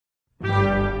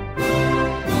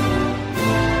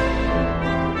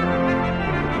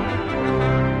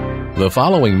The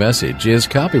following message is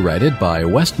copyrighted by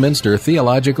Westminster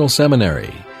Theological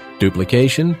Seminary.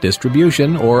 Duplication,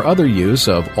 distribution, or other use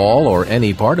of all or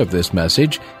any part of this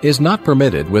message is not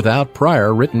permitted without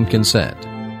prior written consent.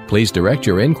 Please direct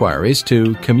your inquiries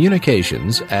to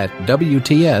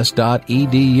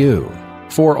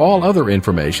communications@wts.edu. For all other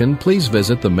information, please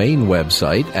visit the main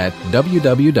website at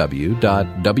www.wts.edu.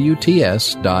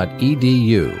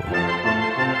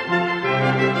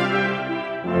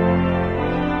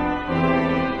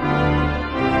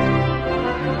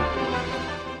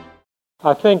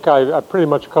 I think I pretty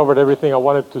much covered everything I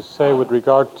wanted to say with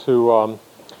regard to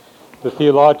the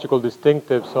theological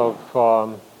distinctives of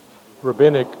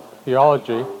rabbinic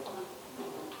theology.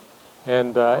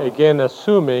 And again,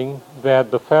 assuming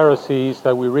that the Pharisees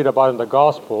that we read about in the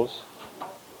Gospels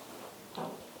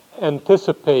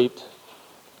anticipate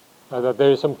that there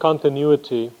is some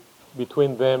continuity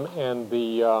between them and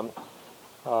the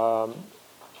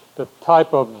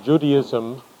type of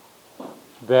Judaism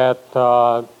that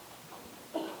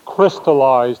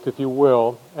crystallized, if you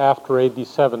will, after AD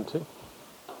 70.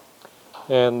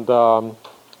 And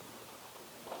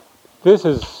this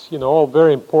is, all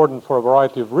very important for a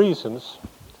variety of reasons.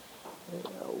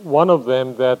 One of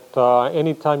them that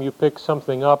anytime you pick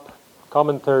something up,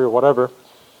 commentary or whatever,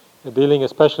 dealing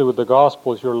especially with the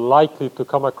Gospels, you're likely to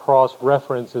come across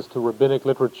references to rabbinic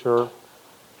literature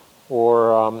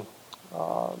or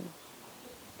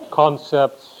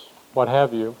concepts, what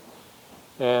have you.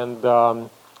 And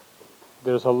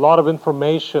there's a lot of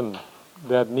information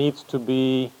that needs to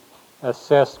be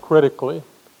assessed critically.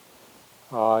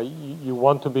 You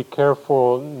want to be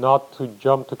careful not to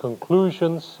jump to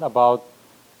conclusions about,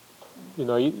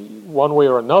 one way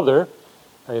or another,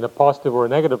 in a positive or a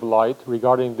negative light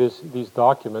regarding these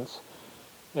documents.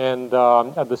 And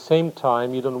at the same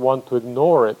time, you don't want to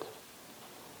ignore it.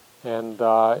 And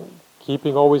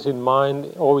keeping always in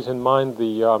mind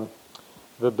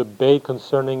the debate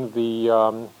concerning the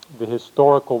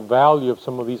historical value of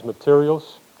some of these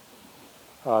materials,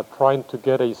 trying to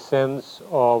get a sense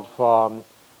of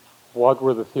what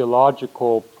were the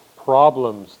theological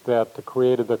problems that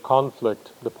created the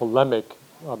conflict, the polemic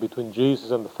between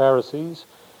Jesus and the Pharisees.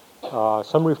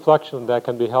 Some reflection on that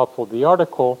can be helpful. The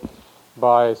article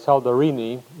by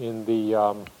Saldarini in the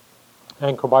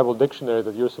Anchor Bible Dictionary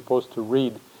that you're supposed to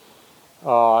read,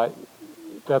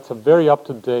 that's a very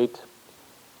up-to-date,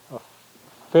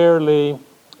 fairly,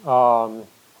 how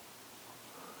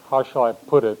shall I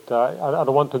put it? I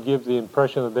don't want to give the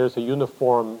impression that there's a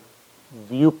uniform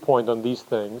viewpoint on these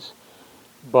things,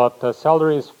 but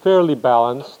Saldarini is fairly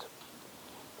balanced.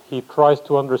 He tries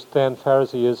to understand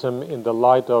Phariseeism in the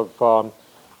light of,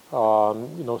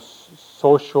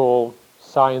 social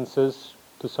sciences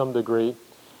to some degree.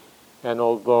 And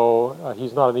although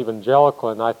he's not an evangelical,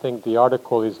 and I think the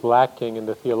article is lacking in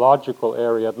the theological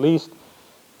area, at least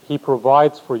he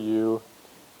provides for you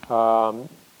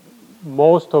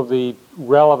most of the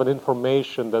relevant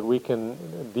information that we can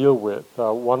deal with.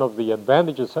 One of the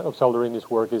advantages of Saldarini's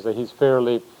work is that he's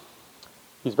very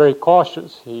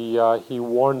cautious. He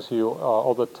warns you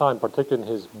all the time, particularly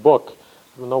in his book.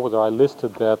 I don't know whether I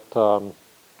listed that.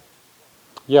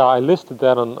 I listed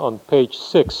that on page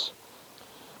 6.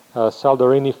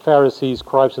 Saldarini, Pharisees,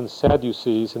 Scribes, and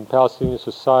Sadducees in Palestinian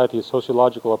Society, a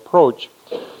Sociological Approach.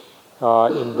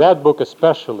 In that book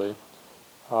especially,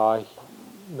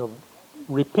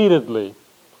 repeatedly,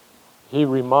 he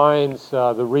reminds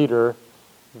the reader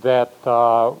that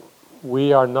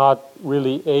we are not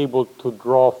really able to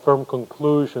draw firm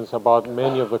conclusions about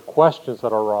many of the questions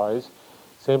that arise,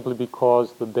 simply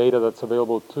because the data that's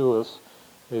available to us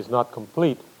is not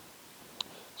complete.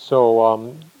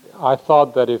 So I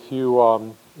thought that if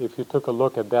you took a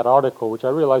look at that article, which I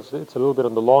realize it's a little bit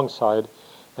on the long side,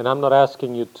 and I'm not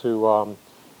asking you to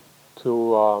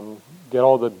get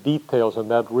all the details on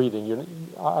that reading.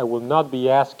 I will not be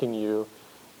asking you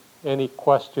any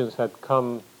questions that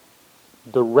come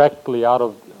directly out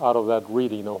of that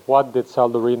reading. What did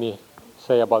Saldarini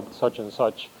say about such and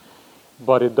such?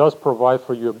 But it does provide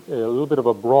for you a little bit of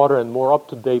a broader and more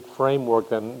up-to-date framework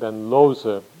than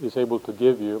Loza is able to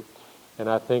give you, and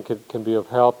I think it can be of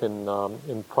help in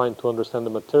trying to understand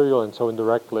the material, and so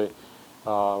indirectly,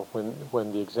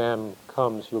 when the exam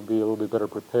comes, you'll be a little bit better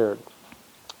prepared.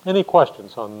 Any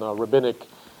questions on rabbinic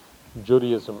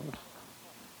Judaism?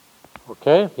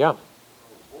 Okay, yeah.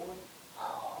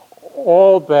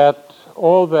 All that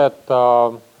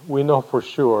we know for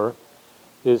sure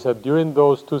is that during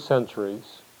those 2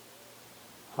 centuries,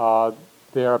 it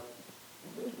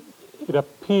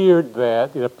appears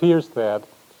that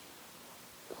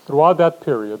throughout that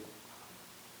period,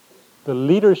 the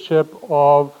leadership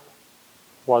of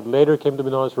what later came to be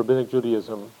known as Rabbinic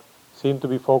Judaism seem to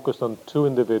be focused on two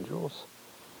individuals.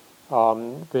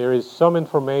 There is some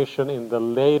information in the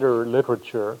later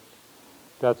literature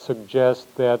that suggests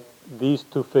that these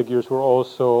two figures were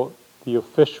also the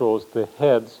officials, the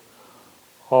heads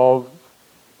of,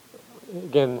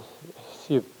 again,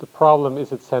 see, the problem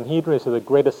is that Sanhedrin is a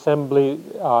great assembly.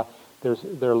 There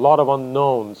are a lot of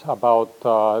unknowns about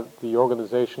the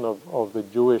organization of the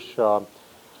Jewish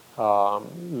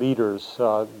leaders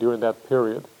during that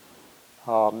period.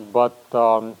 But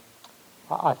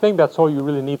I think that's all you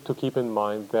really need to keep in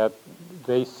mind, that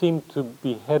they seem to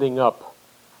be heading up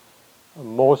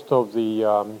most of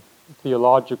the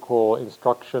theological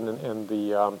instruction and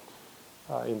the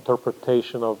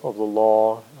interpretation of the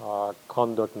law,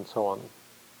 conduct, and so on.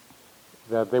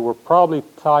 That they were probably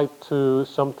tied to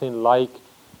something like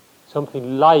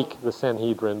the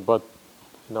Sanhedrin, but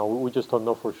we just don't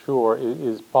know for sure. It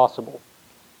is possible.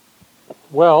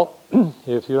 Well,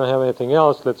 if you don't have anything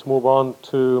else, let's move on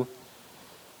to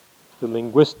the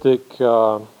linguistic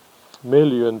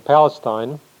milieu in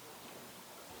Palestine.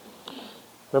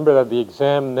 Remember that the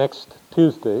exam next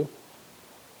Tuesday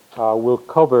will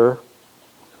cover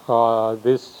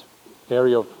this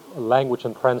area of language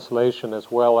and translation,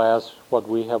 as well as what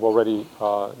we have already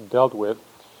dealt with.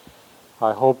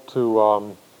 I hope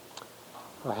to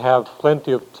have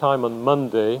plenty of time on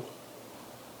Monday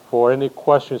for any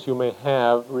questions you may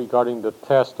have regarding the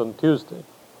test on Tuesday.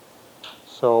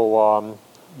 So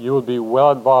you will be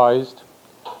well advised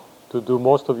to do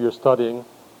most of your studying,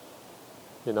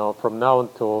 from now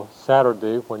until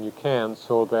Saturday when you can,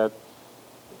 so that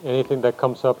anything that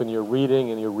comes up in your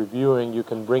reading and your reviewing, you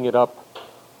can bring it up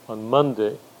on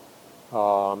Monday.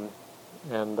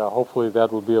 And hopefully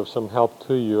that will be of some help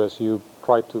to you as you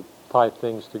try to tie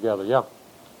things together. Yeah.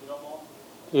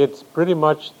 It's pretty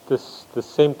much the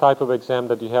same type of exam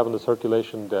that you have on the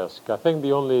circulation desk. I think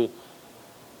the only,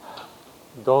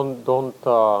 don't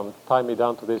tie me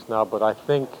down to this now, but I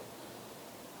think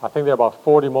there are about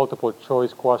 40 multiple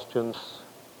choice questions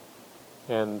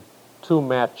and 2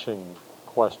 matching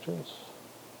questions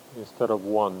instead of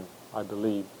 1, I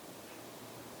believe.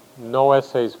 No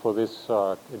essays for this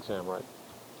exam, right?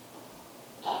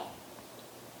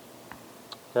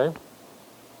 Okay.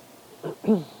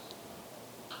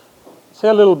 Say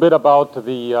a little bit about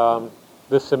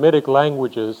the Semitic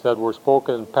languages that were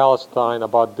spoken in Palestine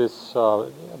about this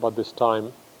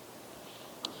time.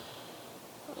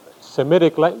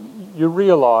 Semitic, you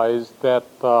realize that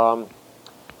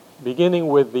beginning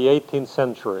with the 18th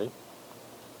century,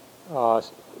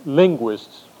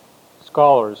 linguists,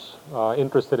 scholars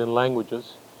interested in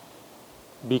languages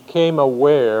became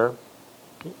aware,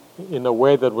 in a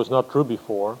way that was not true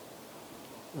before,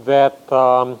 that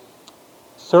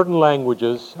certain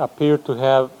languages appear to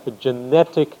have a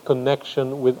genetic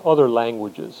connection with other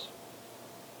languages.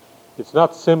 It's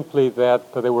not simply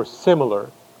that they were similar,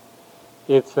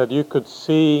 it's that you could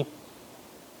see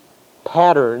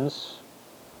patterns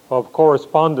of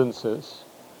correspondences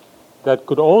that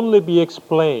could only be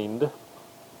explained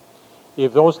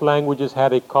if those languages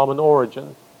had a common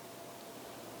origin.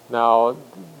 Now,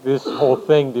 this whole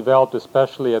thing developed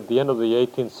especially at the end of the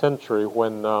 18th century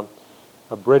when a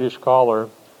British scholar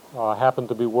happened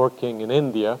to be working in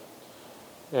India,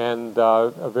 and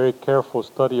a very careful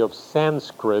study of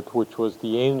Sanskrit, which was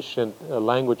the ancient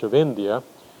language of India,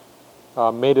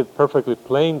 made it perfectly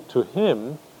plain to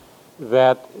him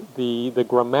that the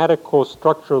grammatical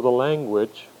structure of the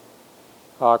language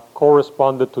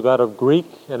corresponded to that of Greek,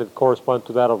 and it corresponded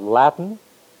to that of Latin.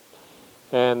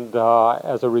 And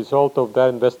as a result of that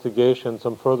investigation,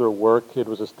 some further work, it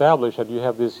was established that you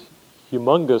have this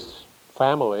humongous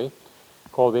family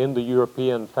called the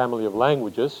Indo-European family of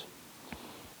languages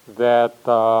that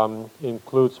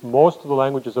includes most of the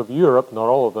languages of Europe, not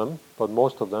all of them, but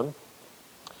most of them.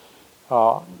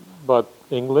 But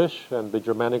English and the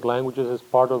Germanic languages is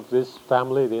part of this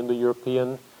family, the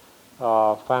Indo-European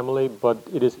family, but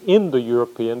it is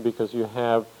Indo-European because you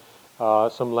have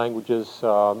some languages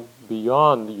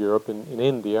beyond Europe in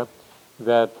India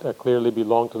that clearly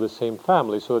belong to the same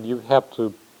family. So you have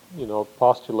to,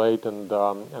 postulate, and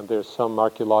there's some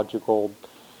archaeological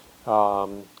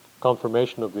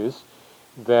confirmation of this,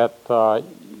 that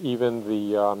even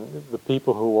the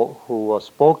people who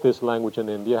spoke this language in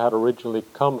India had originally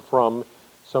come from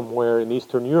somewhere in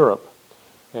Eastern Europe,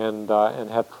 and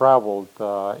had traveled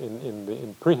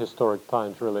in prehistoric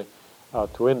times, really,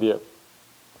 to India.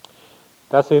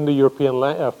 That's the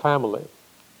Indo-European family.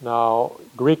 Now,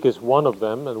 Greek is one of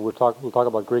them, and we'll talk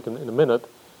about Greek in a minute.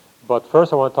 But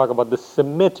first I want to talk about the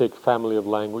Semitic family of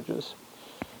languages.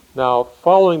 Now,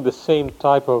 following the same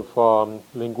type of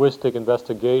linguistic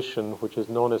investigation, which is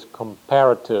known as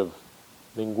comparative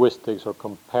linguistics or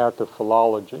comparative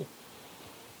philology,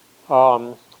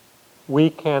 we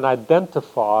can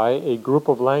identify a group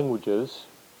of languages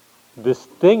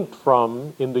distinct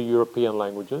from Indo-European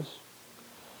languages,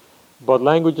 but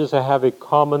languages that have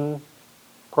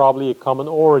probably a common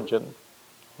origin,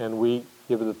 and we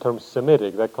give it the term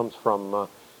Semitic. That comes from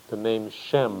the name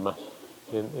Shem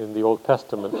in the Old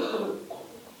Testament.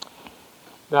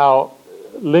 Now,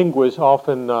 linguists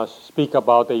often speak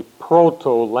about a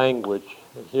proto-language.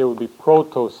 Here would be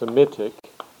Proto-Semitic.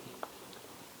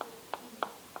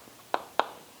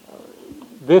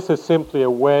 This is simply a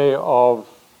way of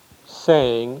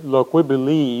saying, look, we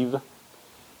believe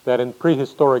that in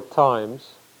prehistoric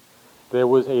times there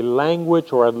was a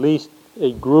language, or at least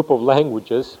a group of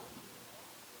languages,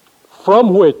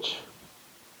 from which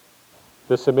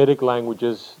the Semitic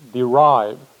languages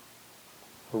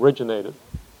originated.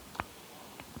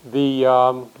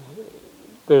 There's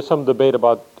some debate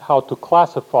about how to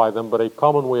classify them, but a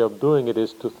common way of doing it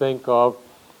is to think of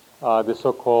the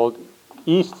so-called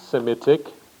East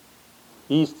Semitic,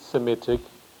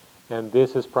 and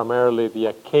this is primarily the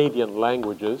Akkadian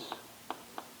languages.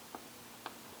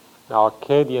 Now,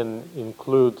 Akkadian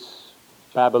includes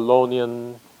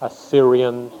Babylonian,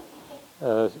 Assyrian,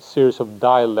 a series of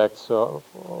dialects of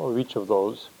each of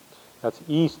those. That's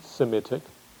East Semitic.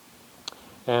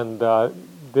 And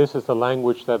this is the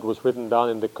language that was written down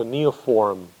in the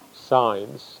cuneiform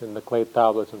signs, in the clay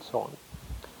tablets and so on.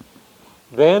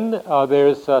 Then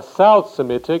there's South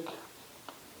Semitic,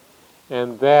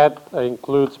 and that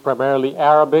includes primarily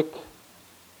Arabic,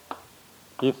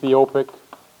 Ethiopic,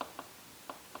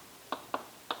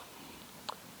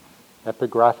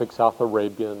 epigraphic South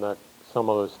Arabian, some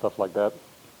other stuff like that.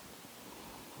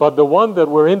 But the one that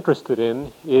we're interested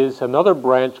in is another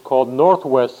branch called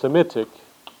Northwest Semitic.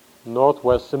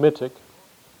 Northwest Semitic,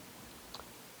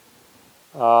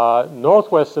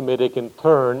 in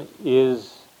turn,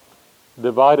 is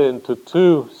divided into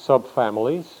two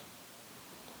subfamilies.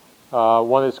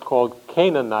 One is called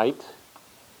Canaanite.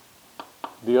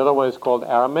 The other one is called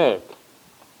Aramaic.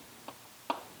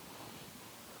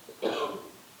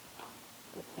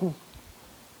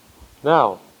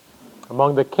 Now,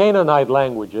 among the Canaanite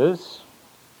languages,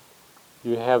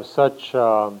 you have such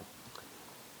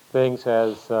things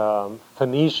as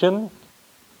Phoenician,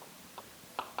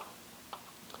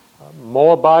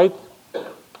 Moabite,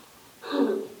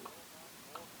 a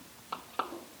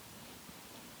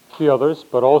few others,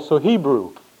 but also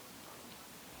Hebrew.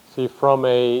 See, from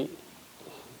a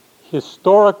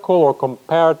historical or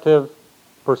comparative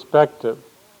perspective,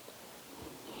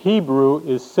 Hebrew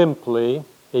is simply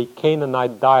a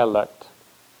Canaanite dialect,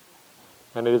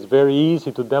 and it is very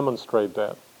easy to demonstrate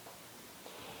that.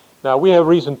 Now, we have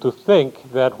reason to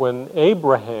think that when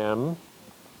Abraham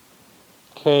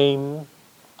came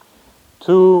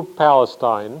to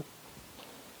Palestine,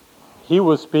 he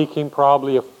was speaking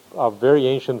probably a very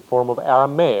ancient form of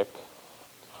Aramaic,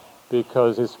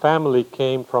 because his family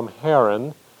came from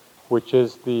Haran, which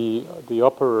is the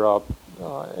upper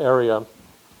area. Let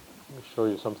me show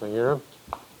you something here.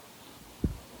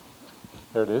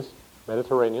 There it is,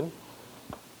 Mediterranean,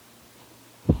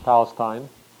 Palestine.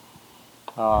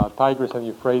 Tigris and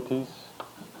Euphrates.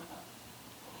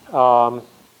 Of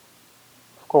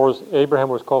course, Abraham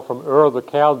was called from Ur of the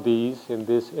Chaldees in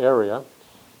this area,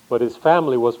 but his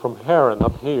family was from Haran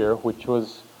up here, which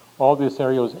was, all this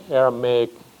area was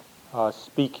Aramaic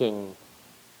speaking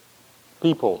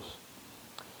peoples.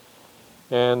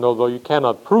 And although you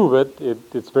cannot prove it,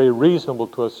 it's very reasonable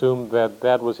to assume that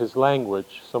that was his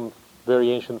language, some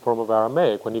very ancient form of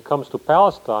Aramaic. When he comes to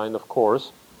Palestine, of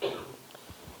course,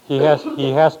 he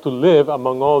has to live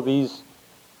among all these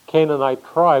Canaanite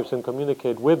tribes and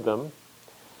communicate with them.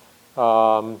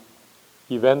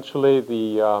 Eventually,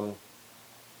 the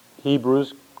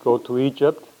Hebrews go to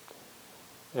Egypt,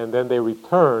 and then they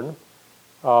return.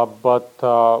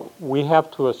 But we have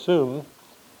to assume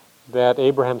that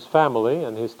Abraham's family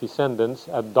and his descendants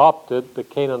adopted the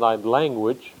Canaanite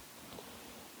language,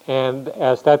 and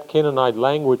as that Canaanite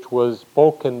language was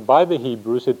spoken by the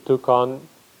Hebrews, it took on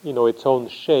its own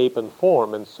shape and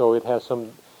form, and so it has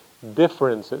some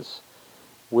differences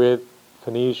with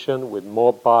Phoenician, with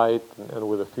Moabite, and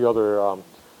with a few other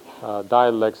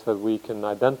dialects that we can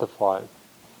identify.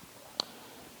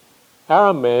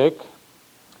 Aramaic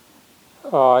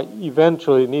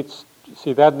eventually needs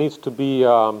to be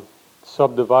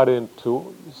subdivided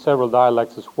into several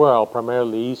dialects as well,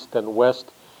 primarily East and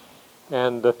West.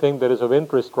 And the thing that is of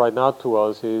interest right now to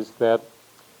us is that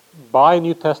by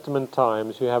New Testament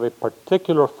times, you have a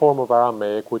particular form of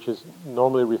Aramaic, which is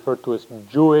normally referred to as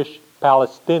Jewish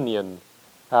Palestinian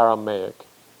Aramaic.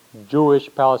 Jewish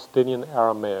Palestinian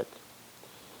Aramaic.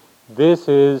 This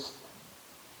is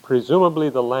presumably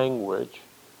the language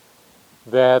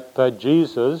that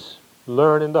Jesus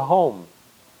learned in the home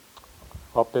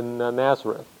up in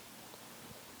Nazareth.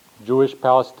 Jewish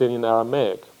Palestinian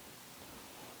Aramaic.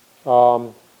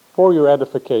 For your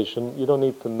edification, you don't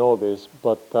need to know this,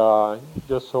 but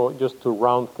just to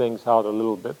round things out a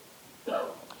little bit.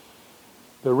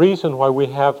 The reason why we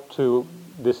have to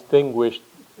distinguish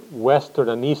Western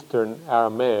and Eastern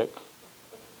Aramaic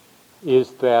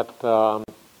is that the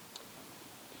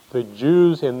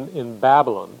Jews in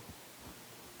Babylon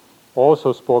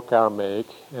also spoke Aramaic,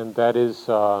 and that is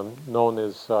known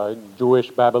as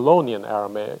Jewish Babylonian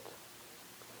Aramaic.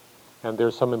 And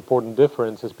there's some important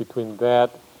differences between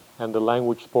that and the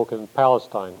language spoken in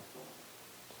Palestine.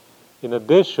 In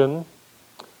addition,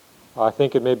 I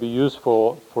think it may be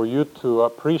useful for you to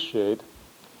appreciate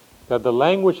that the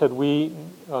language that we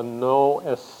know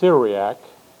as Syriac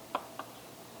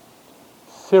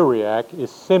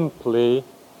is simply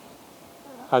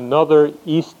another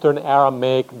Eastern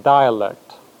Aramaic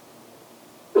dialect.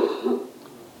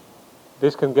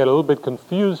 This can get a little bit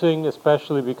confusing,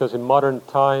 especially because in modern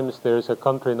times there's a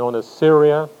country known as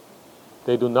Syria.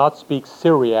 They do not speak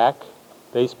Syriac,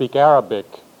 they speak Arabic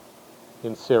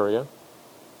in Syria.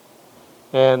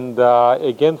 And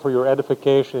again, for your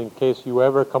edification, in case you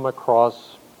ever come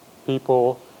across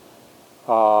people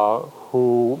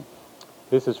who,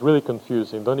 this is really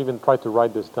confusing, don't even try to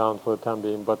write this down for the time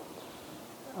being, but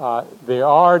they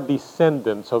are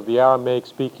descendants of the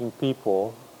Aramaic-speaking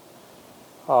people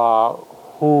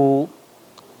who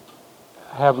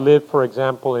have lived, for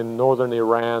example, in northern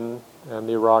Iran and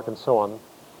Iraq and so on.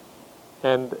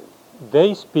 And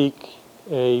they speak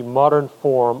a modern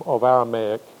form of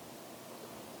Aramaic,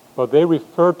 but they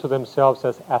refer to themselves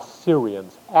as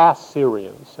Assyrians,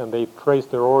 and they trace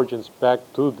their origins back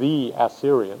to the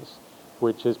Assyrians,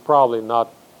 which is probably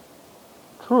not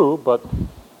true, but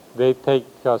they take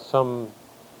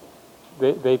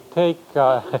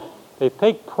they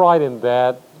take pride in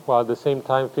that, while at the same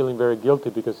time feeling very guilty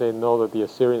because they know that the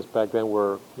Assyrians back then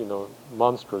were,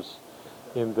 monstrous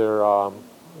in their.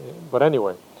 But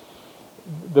anyway,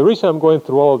 the reason I'm going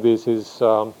through all of this is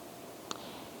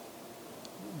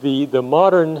the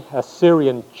modern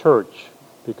Assyrian church,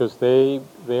 because they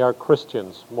are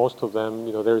Christians, most of them.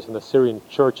 There's an Assyrian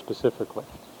church specifically.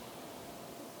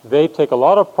 They take a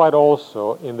lot of pride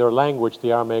also in their language,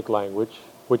 the Aramaic language,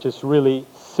 which is really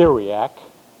Syriac.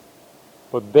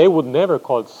 But they would never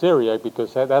call it Syriac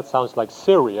because that sounds like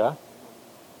Syria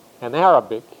and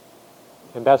Arabic.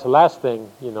 And that's the last thing,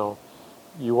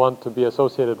 you want to be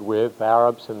associated with,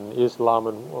 Arabs and Islam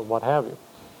and what have you.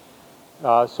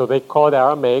 So they call it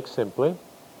Aramaic simply.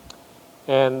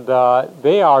 And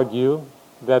they argue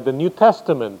that the New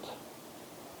Testament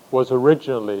was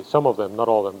originally, some of them, not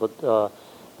all of them,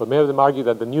 but many of them argue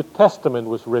that the New Testament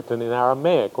was written in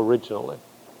Aramaic originally.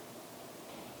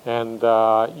 And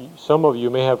some of you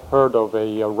may have heard of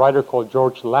a writer called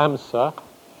George Lamsa,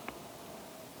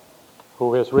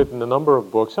 who has written a number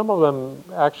of books, some of them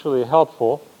actually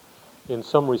helpful in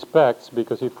some respects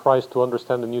because he tries to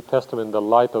understand the New Testament in the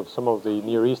light of some of the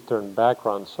Near Eastern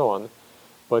background and so on.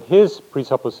 But his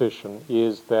presupposition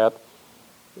is that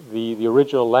the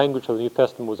original language of the New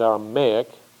Testament was Aramaic,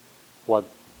 what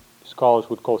scholars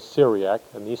would call Syriac,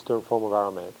 an Eastern form of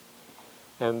Aramaic,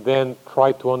 and then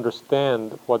try to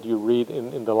understand what you read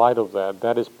in the light of that.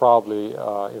 That is probably,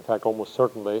 in fact, almost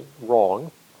certainly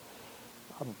wrong.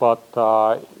 But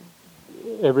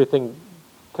everything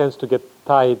tends to get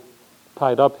tied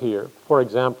up here. For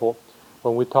example,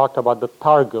 when we talked about the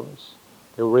Targums,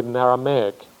 they were written in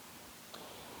Aramaic.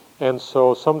 And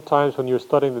so sometimes when you're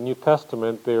studying the New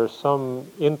Testament, there are some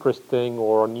interesting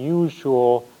or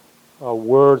unusual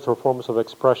words or forms of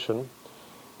expression.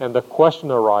 And the question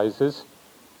arises,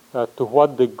 to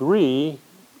what degree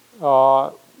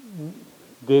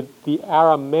did the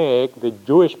Aramaic, the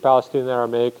Jewish Palestinian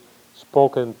Aramaic,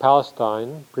 spoken in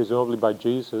Palestine, presumably by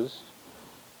Jesus,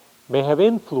 may have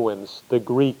influenced the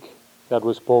Greek that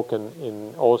was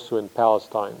spoken also in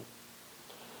Palestine.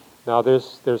 Now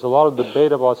there's a lot of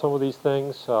debate about some of these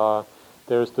things.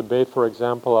 There's debate, for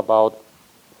example, about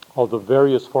of the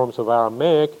various forms of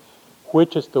Aramaic,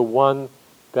 which is the one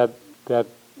that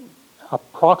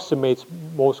approximates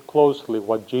most closely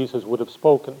what Jesus would have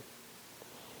spoken.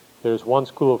 There's one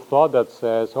school of thought that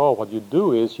says, what you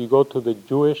do is you go to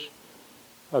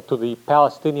the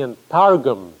Palestinian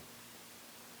Targum,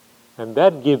 And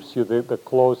that gives you the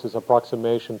closest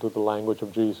approximation to the language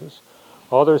of Jesus.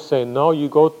 Others say, no, you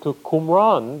go to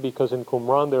Qumran, because in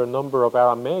Qumran there are a number of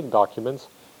Aramaic documents,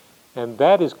 and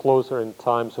that is closer in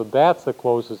time, so that's the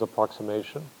closest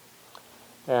approximation.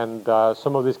 And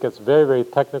some of this gets very, very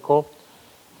technical,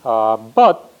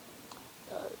 but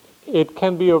it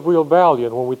can be of real value.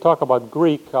 And when we talk about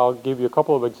Greek, I'll give you a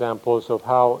couple of examples of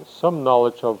how some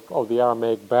knowledge of the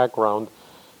Aramaic background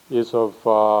is of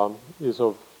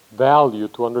value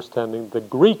to understanding the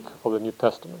Greek of the New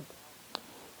Testament.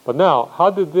 But now,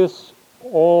 how did this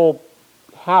all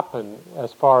happen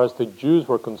as far as the Jews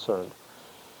were concerned?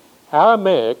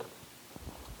 Aramaic,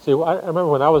 see, I remember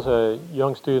when I was a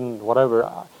young student, whatever,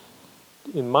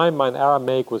 in my mind,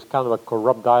 Aramaic was kind of a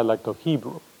corrupt dialect of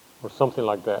Hebrew, or something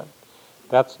like that.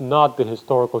 That's not the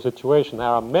historical situation.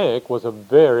 Aramaic was a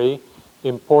very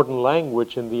important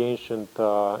language in the ancient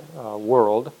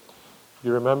world.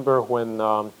 You remember when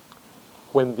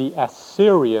the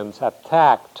Assyrians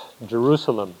attacked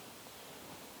Jerusalem,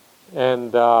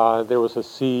 and there was a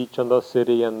siege on the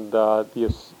city, and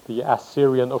the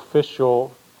Assyrian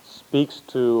official speaks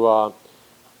to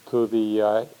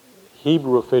the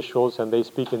Hebrew officials, and they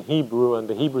speak in Hebrew, and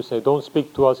the Hebrews say, don't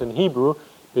speak to us in Hebrew,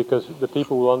 because the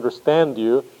people will understand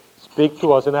you. Speak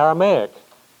to us in Aramaic.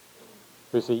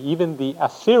 You see, even the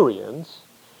Assyrians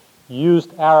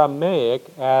used Aramaic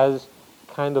as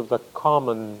kind of the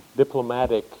common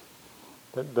diplomatic,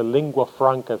 the lingua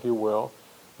franca, if you will,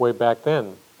 way back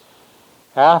then.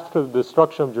 After the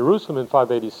destruction of Jerusalem in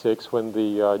 586, when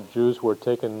the Jews were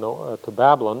taken to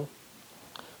Babylon,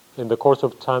 in the course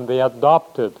of time they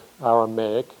adopted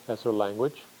Aramaic as their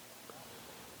language.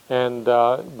 And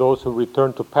those who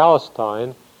returned to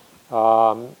Palestine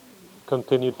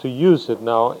continued to use it.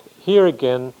 Now, here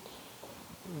again,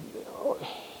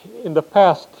 in the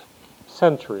past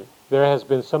century, there has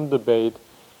been some debate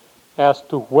as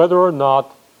to whether or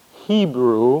not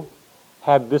Hebrew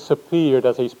had disappeared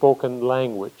as a spoken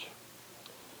language.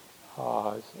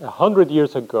 100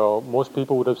 years ago, most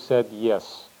people would have said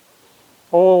yes.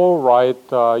 All right,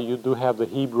 you do have the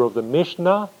Hebrew of the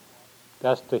Mishnah.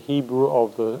 That's the Hebrew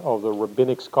of the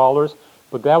rabbinic scholars,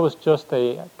 but that was just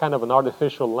a kind of an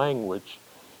artificial language,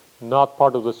 not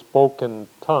part of the spoken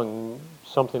tongue.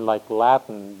 Something like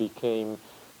Latin became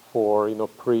for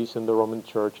priests in the Roman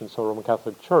Church and so Roman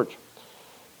Catholic Church.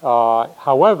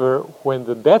 However, when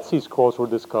the Dead Sea Scrolls were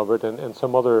discovered and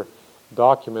some other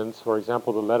documents, for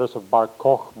example, the letters of Bar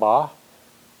Kokhba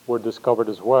were discovered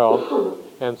as well,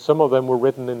 and some of them were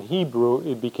written in Hebrew,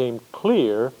 it became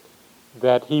clear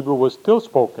that Hebrew was still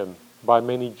spoken by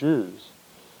many Jews.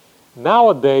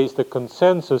 Nowadays, the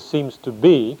consensus seems to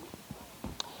be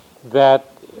that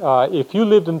if you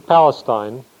lived in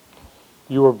Palestine,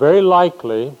 you were very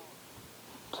likely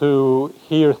to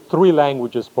hear 3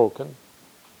 languages spoken.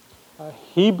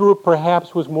 Hebrew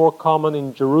perhaps was more common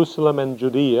in Jerusalem and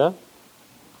Judea.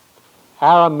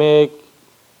 Aramaic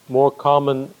more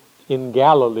common in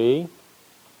Galilee.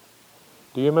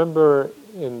 Do you remember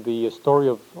in the story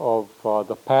of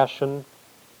the Passion,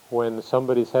 when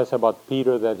somebody says about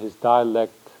Peter that his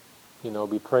dialect,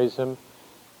 betrays him?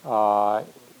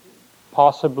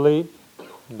 Possibly,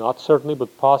 not certainly,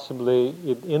 but possibly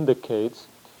it indicates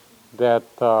that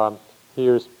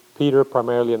here's Peter,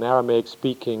 primarily an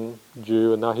Aramaic-speaking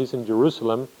Jew, and now he's in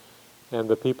Jerusalem, and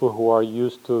the people who are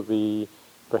used to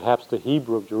perhaps the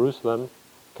Hebrew of Jerusalem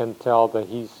can tell that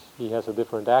he has a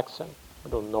different accent. I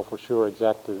don't know for sure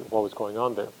exactly what was going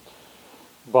on there.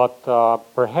 But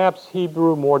perhaps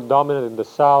Hebrew more dominant in the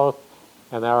south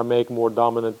and Aramaic more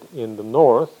dominant in the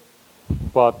north.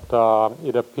 But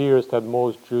it appears that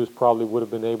most Jews probably would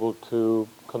have been able to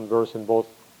converse in both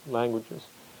languages.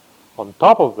 On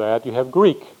top of that, you have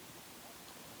Greek.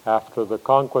 After the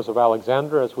conquest of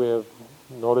Alexander, as we have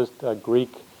noticed, Greek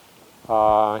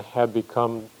had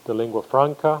become the lingua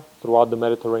franca throughout the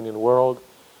Mediterranean world.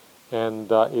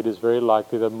 And it is very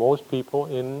likely that most people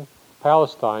in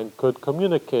Palestine could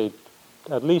communicate,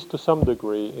 at least to some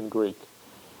degree, in Greek.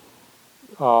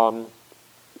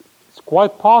 It's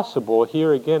quite possible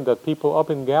here again that people up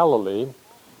in Galilee,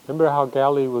 remember how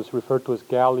Galilee was referred to as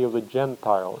Galilee of the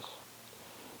Gentiles?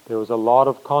 There was a lot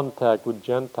of contact with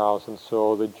Gentiles, and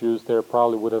so the Jews there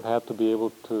probably would have had to be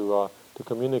able to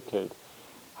communicate.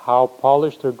 How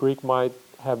polished their Greek might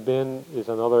have been is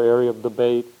another area of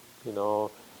debate.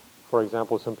 For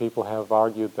example, some people have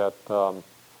argued that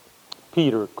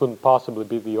Peter couldn't possibly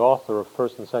be the author of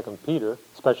 1st and 2nd Peter,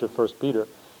 especially 1st Peter,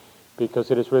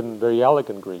 because it is written in very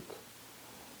elegant Greek.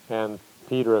 And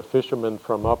Peter, a fisherman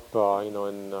from up,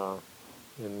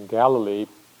 in Galilee,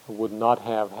 would not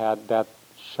have had that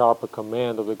sharp a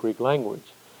command of the Greek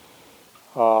language.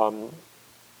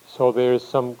 So there's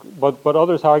some, but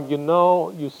others argue,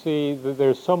 no, you see,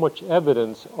 there's so much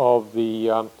evidence of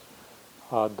the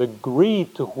degree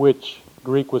to which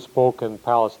Greek was spoken in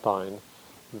Palestine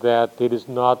that it is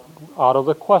not out of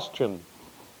the question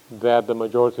that the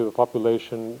majority of the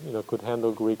population, could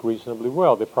handle Greek reasonably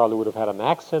well. They probably would have had an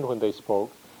accent when they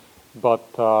spoke, but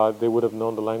they would have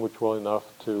known the language well enough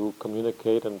to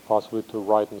communicate and possibly to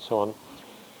write and so on.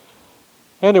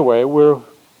 Anyway, we're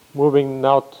moving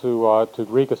now to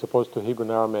Greek as opposed to Hebrew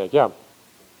and Aramaic. Yeah.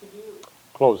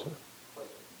 Closer.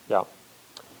 Yeah.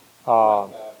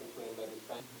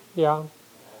 Yeah.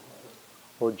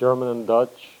 Or German and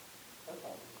Dutch.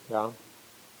 Yeah.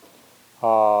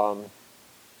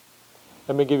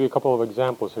 Let me give you a couple of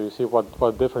examples so you see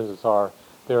what differences are.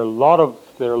 There are a lot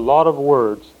of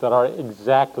words that are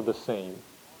exactly the same,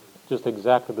 just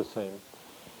exactly the same.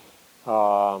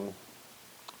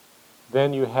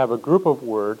 Then you have a group of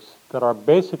words that are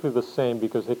basically the same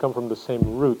because they come from the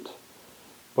same root,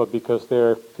 but because there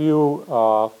are a few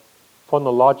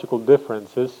phonological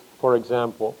differences. For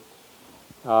example,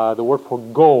 the word for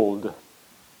gold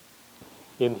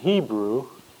in Hebrew,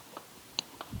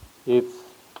 it's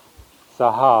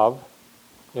zahav.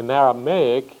 In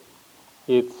Aramaic,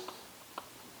 it's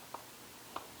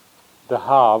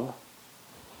dahav.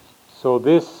 So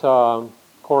this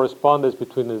correspondence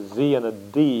between a Z and a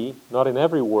D, not in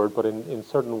every word, but in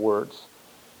certain words.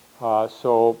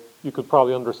 So you could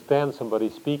probably understand somebody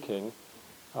speaking.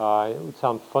 It would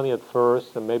sound funny at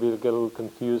first, and maybe it would get a little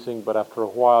confusing, but after a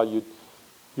while you'd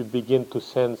begin to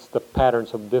sense the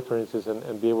patterns of differences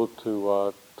and be able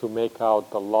to make out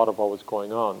a lot of what was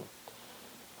going on.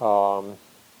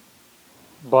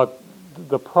 But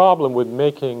the problem with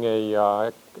making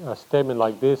a statement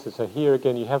like this is that here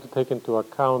again you have to take into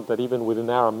account that even within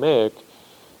Aramaic,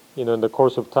 in the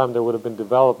course of time there would have been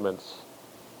developments,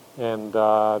 and there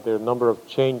are a number of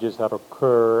changes that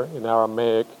occur in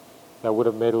Aramaic that would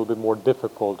have made it a little bit more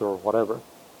difficult or whatever.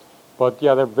 But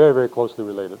yeah, they're very, very closely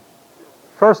related.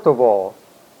 First of all,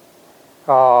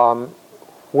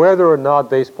 whether or not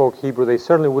they spoke Hebrew, they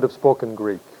certainly would have spoken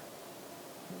Greek.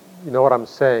 You know what I'm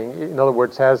saying? In other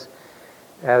words, as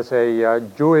a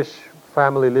Jewish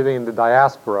family living in the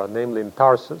diaspora, namely in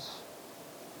Tarsus,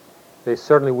 they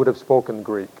certainly would have spoken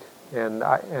Greek. And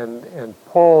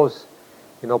Paul's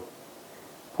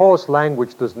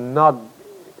language does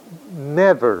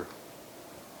never,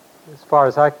 as far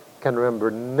as I can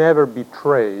remember, never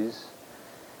betrays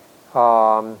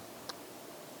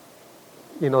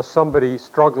somebody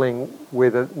struggling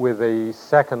with a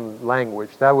second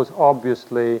language. That was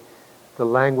obviously the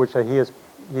language that he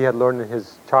had learned in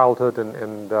his childhood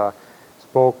and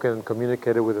spoke and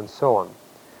communicated with and so on.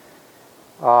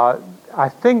 I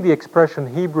think the expression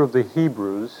Hebrew of the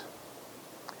Hebrews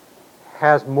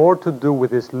has more to do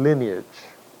with his lineage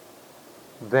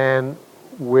than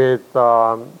with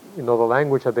the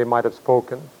language that they might have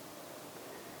spoken.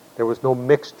 There was no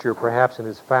mixture perhaps in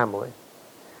his family.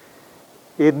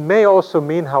 It may also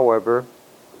mean, however,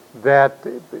 that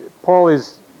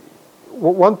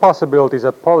one possibility is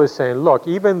that Paul is saying, look,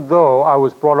 even though I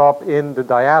was brought up in the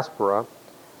diaspora,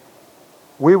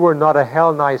 we were not a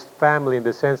Hellenized family in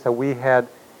the sense that we had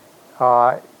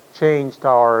changed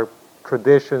our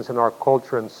traditions and our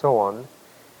culture and so on.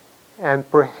 And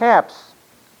perhaps,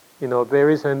 there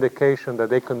is an indication that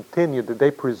they continued, that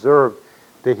they preserved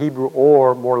the Hebrew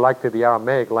or more likely the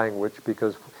Aramaic language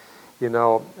because,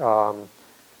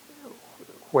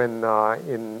 when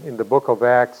in the book of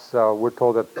Acts, we're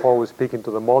told that Paul was speaking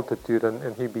to the multitude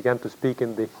and he began to speak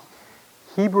in the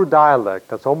Hebrew dialect.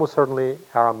 That's almost certainly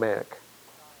Aramaic.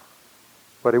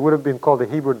 But it would have been called the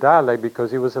Hebrew dialect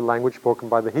because it was a language spoken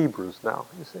by the Hebrews now,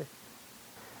 you see.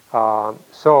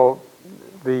 So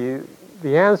the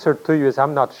answer to you is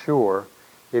I'm not sure.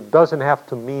 It doesn't have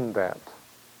to mean that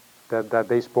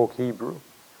they spoke Hebrew.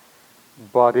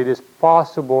 But it is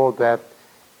possible that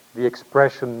the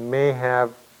expression may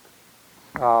have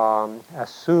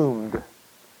assumed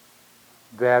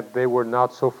that they were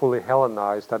not so fully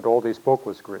Hellenized that all they spoke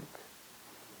was Greek.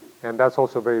 And that's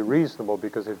also very reasonable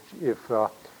because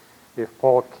if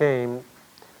Paul came,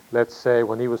 let's say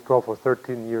when he was 12 or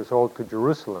 13 years old to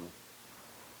Jerusalem,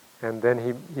 and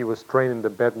then he was trained in the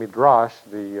Bet Midrash,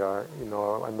 the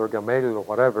Amir Gamaliel or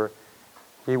whatever,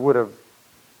 he would have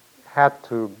had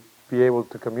to be able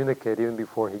to communicate even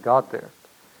before he got there.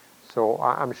 So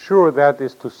I'm sure that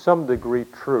is to some degree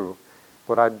true,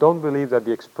 but I don't believe that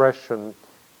the expression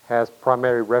has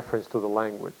primary reference to the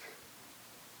language.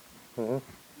 Mm-hmm.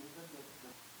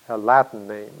 A Latin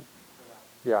name.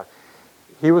 Yeah.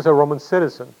 He was a Roman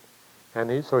citizen,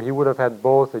 and so he would have had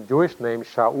both a Jewish name,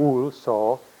 Shaul,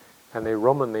 Saul, and a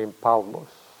Roman name Pavlos,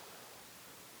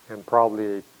 and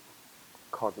probably a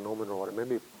cognomen or whatever.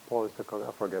 Maybe Paul is the cognomen,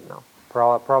 I forget now.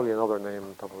 Probably another name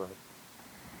on top of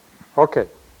that. Okay.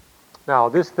 Now,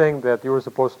 this thing that you were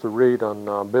supposed to read on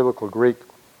Biblical Greek,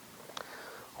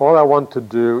 all I want to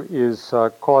do is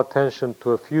call attention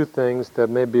to a few things that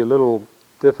may be a little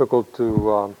difficult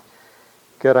to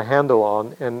get a handle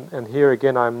on. And here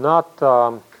again, I'm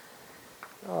not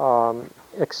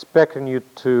expecting you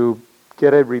to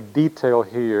get every detail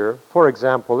here. For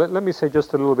example, let me say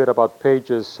just a little bit about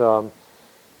pages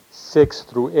 6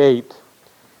 through 8.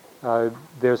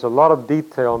 There's a lot of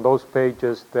detail on those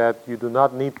pages that you do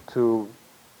not need to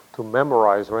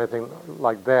memorize or anything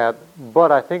like that,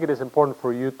 but I think it is important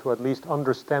for you to at least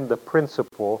understand the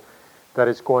principle that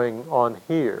is going on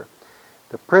here.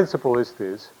 The principle is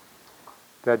this,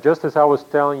 that just as I was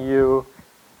telling you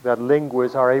that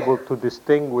linguists are able to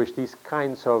distinguish these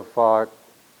kinds of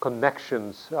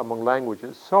connections among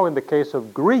languages, so in the case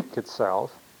of Greek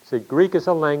itself, say Greek is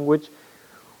a language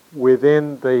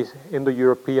within the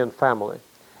Indo-European family.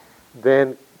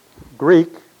 Then Greek,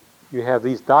 you have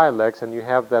these dialects, and you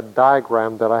have that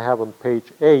diagram that I have on page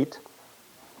 8.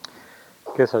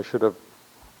 I guess I should have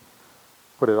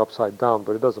put it upside down,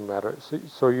 but it doesn't matter.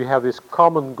 So you have this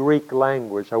common Greek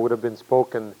language that would have been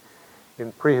spoken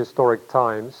in prehistoric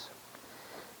times.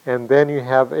 And then you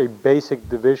have a basic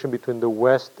division between the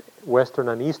Western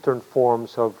and Eastern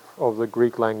forms of the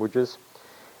Greek languages.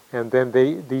 And then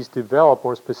these develop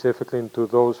more specifically into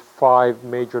those 5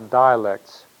 major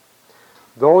dialects.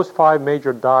 Those 5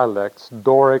 major dialects,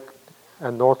 Doric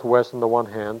and Northwest on the one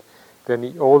hand, then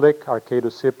Aeolic,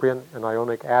 Arcado-Cyprian, and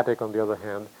Ionic Attic on the other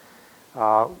hand,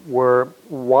 were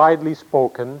widely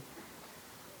spoken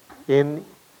in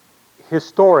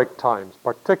historic times,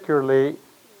 particularly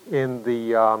in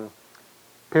the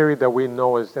period that we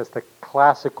know as the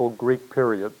Classical Greek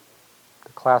period.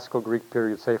 The Classical Greek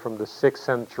period, say from the 6th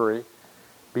century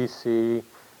BC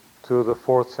to the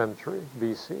 4th century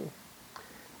BC.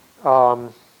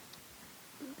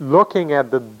 Looking at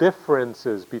the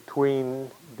differences between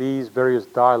these various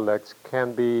dialects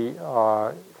can be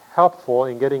helpful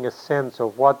in getting a sense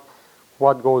of what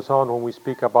goes on when we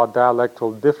speak about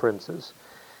dialectal differences.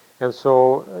 And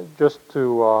so just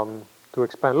to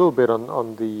expand a little bit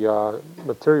on the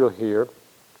material here,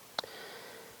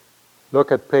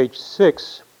 look at page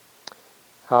 6.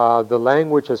 The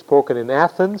language is spoken in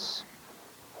Athens,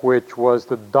 which was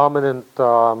the dominant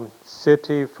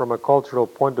city from a cultural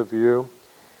point of view.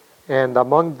 And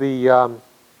among the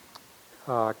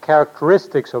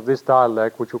characteristics of this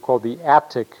dialect, which we call the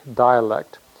Attic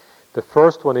dialect, the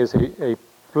first one is a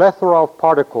plethora of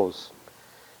particles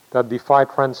that defy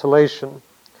translation.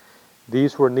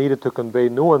 These were needed to convey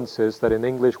nuances that in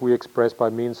English we express by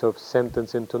means of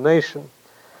sentence intonation.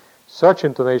 Such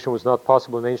intonation was not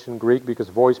possible in ancient Greek because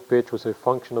voice pitch was a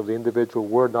function of the individual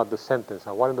word, not the sentence.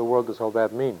 Now, what in the world does all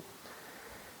that mean?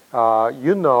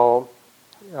 You know,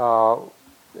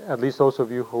 at least those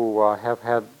of you who have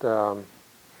had a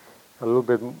little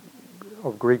bit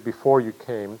of Greek before you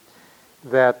came,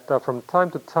 that from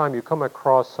time to time you come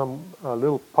across some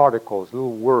little particles,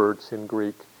 little words in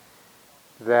Greek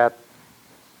that,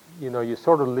 you know, you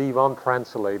sort of leave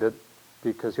untranslated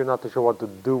because you're not too sure what to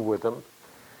do with them.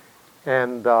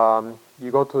 And you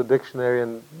go to a dictionary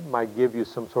and it might give you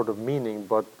some sort of meaning,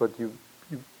 but you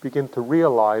begin to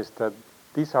realize that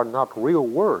these are not real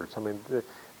words. I mean,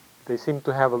 they seem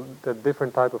to have a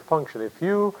different type of function. If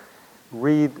you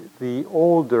read the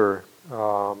older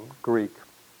Greek,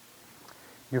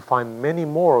 you find many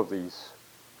more of these,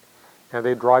 and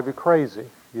they drive you crazy.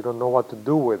 You don't know what to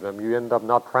do with them. You end up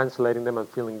not translating them and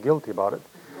feeling guilty about it.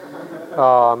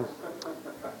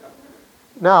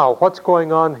 Now, what's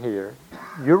going on here?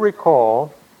 You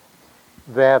recall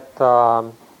that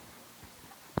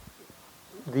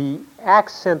the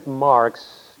accent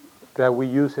marks that we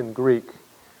use in Greek,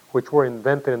 which were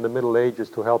invented in the Middle Ages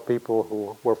to help people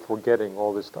who were forgetting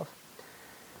all this stuff,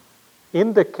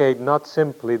 indicate not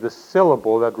simply the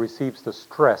syllable that receives the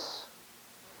stress.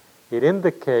 It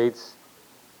indicates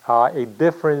a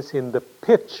difference in the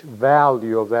pitch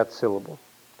value of that syllable.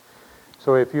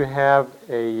 So if you have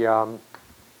a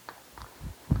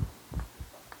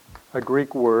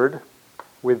Greek word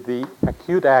with the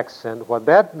acute accent, what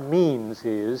that means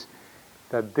is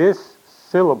that this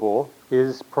syllable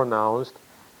is pronounced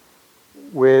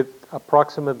with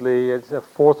approximately, it's a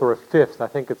fourth or a fifth, I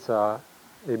think it's a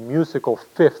musical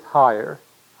fifth higher,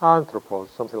 anthropos,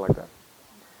 something like that.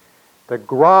 The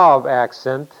grave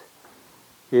accent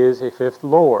is a fifth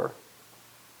lower,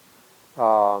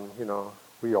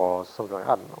 rios, something like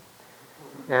that, I don't know.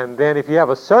 And then if you have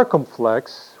a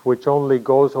circumflex, which only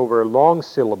goes over a long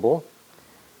syllable,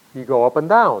 you go up and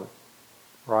down,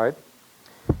 right?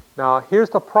 Now, here's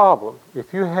the problem.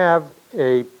 If you have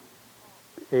a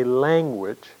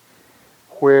language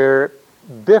where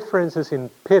differences in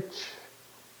pitch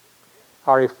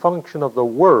are a function of the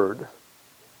word,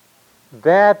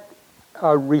 that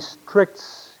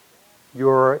restricts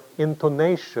your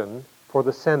intonation for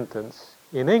the sentence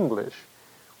in English.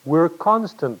 We're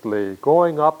constantly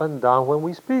going up and down when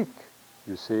we speak,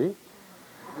 you see.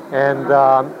 And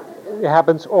it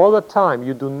happens all the time.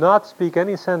 You do not speak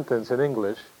any sentence in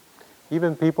English.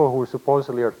 Even people who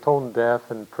supposedly are tone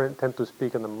deaf and tend to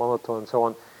speak in a monotone and so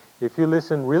on, if you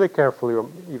listen really carefully, or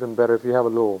even better, if you have a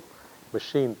little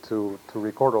machine to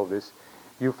record all this,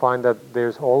 you find that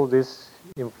there's all this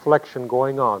inflection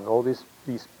going on, all these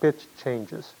pitch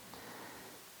changes.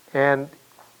 And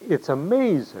it's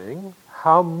amazing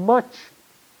how much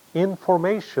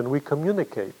information we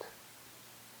communicate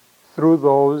through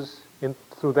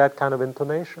that kind of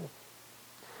intonation.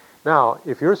 Now,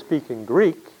 if you're speaking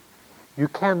Greek, you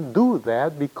can't do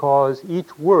that because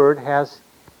each word has,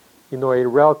 a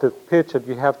relative pitch that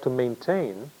you have to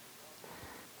maintain.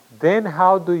 Then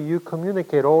how do you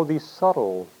communicate all these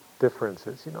subtle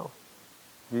differences,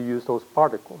 You use those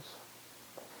particles.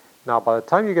 Now, by the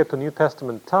time you get to New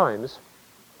Testament times,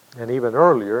 and even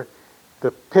earlier,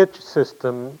 the pitch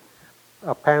system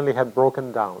apparently had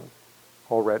broken down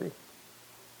already.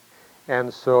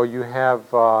 And so you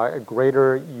have a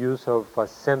greater use of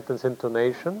sentence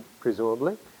intonation,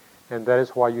 presumably, and that is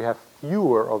why you have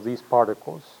fewer of these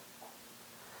particles.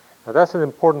 Now that's an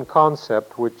important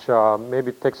concept which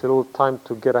maybe takes a little time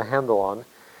to get a handle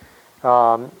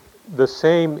on. The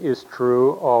same is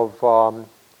true of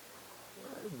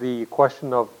the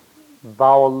question of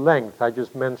vowel length. I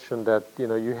just mentioned that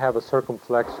you have a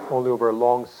circumflex only over a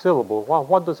long syllable. Well,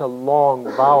 what does a long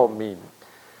vowel mean?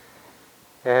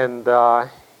 And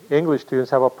English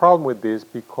students have a problem with this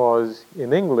because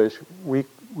in English we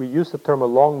use the term a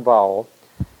long vowel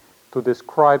to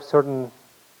describe certain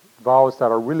vowels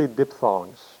that are really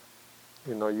diphthongs.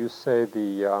 You say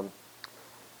the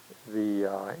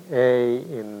A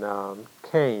in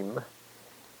came.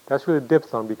 That's really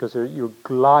diphthong because you're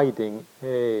gliding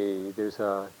A. There's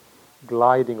a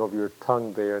gliding of your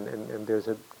tongue there, and there's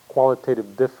a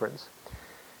qualitative difference.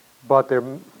 But there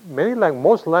are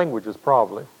most languages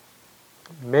probably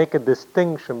make a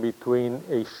distinction between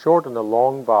a short and a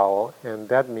long vowel, and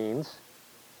that means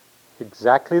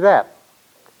exactly that.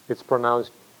 It's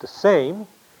pronounced the same,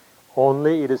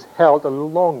 only it is held a little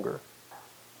longer.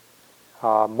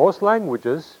 Most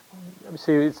languages,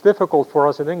 see, it's difficult for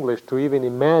us in English to even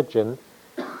imagine,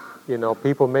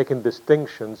 people making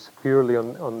distinctions purely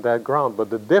on that ground.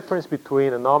 But the difference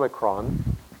between an omicron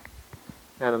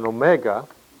and an omega,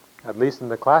 at least in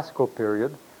the classical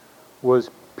period, was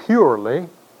purely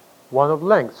one of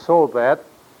length. So that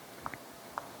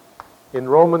in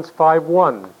Romans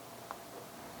 5:1,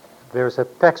 there's a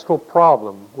textual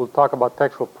problem. We'll talk about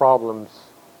textual problems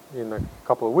in a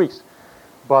couple of weeks.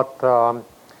 But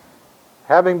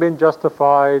having been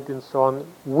justified and so on,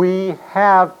 we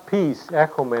have peace,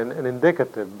 echomen, and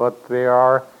indicative, but there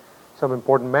are some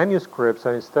important manuscripts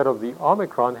that instead of the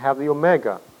omicron have the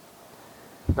omega.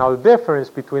 Now the difference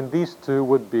between these two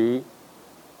would be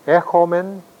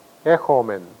echomen,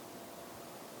 echomen.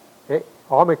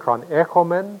 Omicron,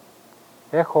 echomen,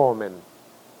 echomen,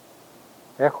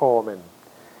 echomen.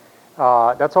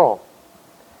 That's all.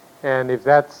 And if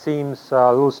that seems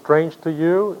a little strange to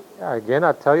you, again,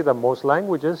 I tell you that most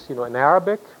languages, in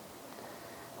Arabic,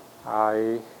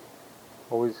 I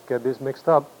always get this mixed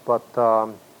up, but just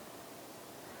a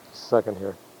second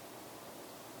here.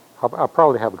 I'll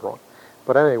probably have it wrong.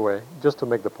 But anyway, just to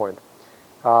make the point,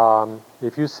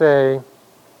 if you say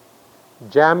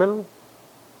Jamil,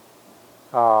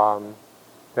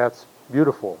 that's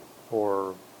beautiful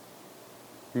or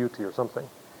beauty or something.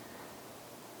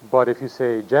 But if you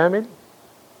say Jamil,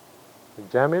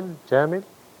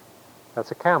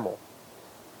 that's a camel.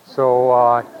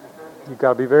 So you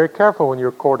got to be very careful when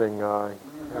you're courting a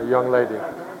young lady.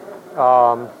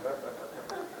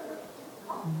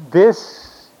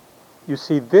 This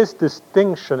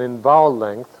distinction in vowel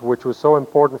length, which was so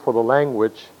important for the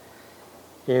language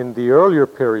in the earlier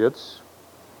periods,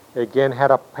 again had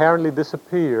apparently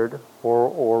disappeared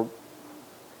or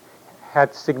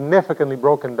had significantly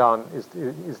broken down,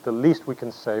 is the least we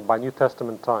can say, by New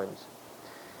Testament times.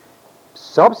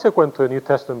 Subsequent to the New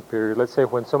Testament period, let's say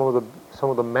when some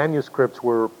of the manuscripts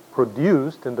were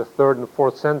produced in the 3rd and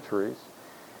 4th centuries,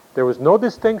 there was no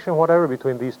distinction whatever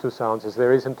between these two sounds as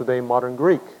there is in today in modern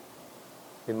Greek.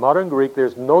 In modern Greek,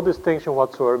 there's no distinction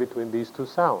whatsoever between these two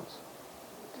sounds.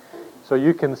 So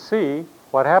you can see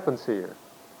what happens here.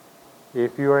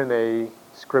 If you're in a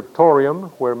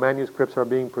scriptorium where manuscripts are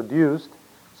being produced,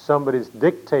 somebody's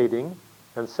dictating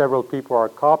and several people are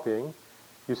copying,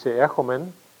 you say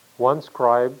echomen, one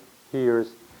scribe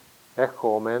hears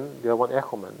echomen, the other one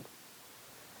echomen.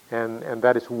 And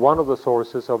that is one of the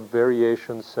sources of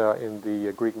variations in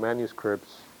the Greek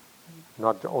manuscripts,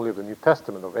 not only of the New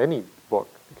Testament, of any book.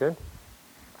 Okay.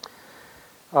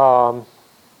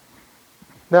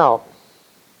 Now,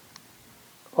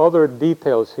 other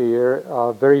details here.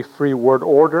 Very free word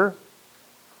order.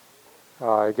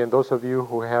 Again, those of you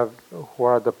who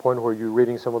are at the point where you're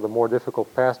reading some of the more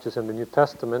difficult passages in the New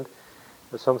Testament,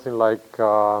 there's something like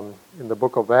in the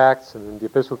book of Acts and in the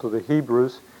Epistle to the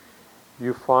Hebrews,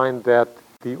 you find that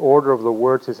the order of the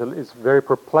words is very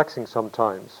perplexing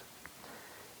sometimes.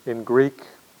 In Greek,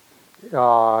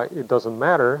 it doesn't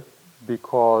matter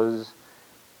because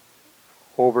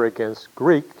over against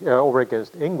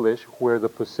English, where the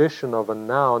position of a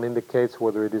noun indicates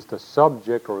whether it is the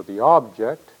subject or the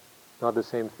object, not the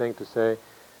same thing to say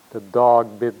the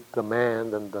dog bit the man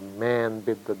than the man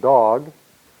bit the dog.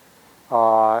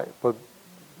 But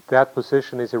that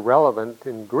position is irrelevant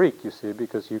in Greek, you see,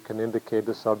 because you can indicate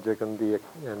the subject and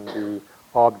the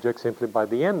object simply by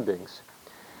the endings.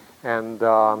 And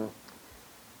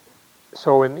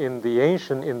so in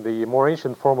the more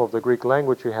ancient form of the Greek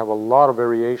language, you have a lot of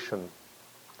variation.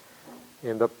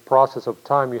 In the process of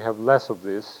time, you have less of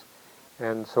this.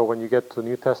 And so when you get to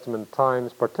New Testament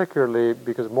times, particularly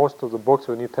because most of the books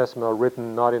of the New Testament are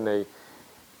written not in a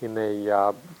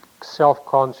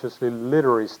self-consciously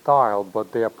literary style, but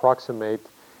it approximates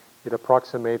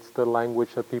the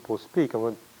language that people speak. And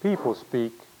when people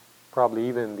speak, probably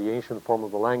even in the ancient form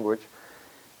of the language,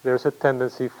 there's a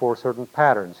tendency for certain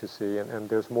patterns, you see, and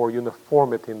there's more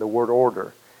uniformity in the word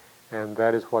order. And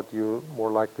that is what you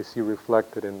more likely see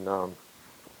reflected in the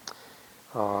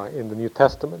New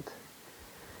Testament.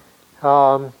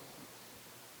 Now,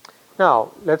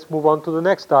 let's move on to the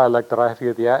next dialect that I have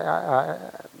here, the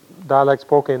dialect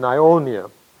spoken in Ionia.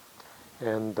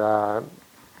 And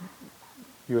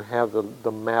you have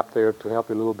the map there to help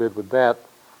you a little bit with that.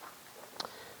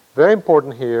 Very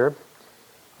important here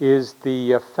is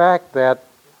the fact that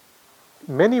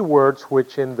many words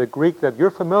which in the Greek that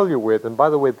you're familiar with, and by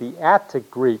the way, the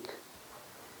Attic Greek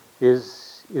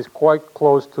is quite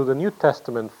close to the New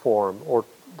Testament form, or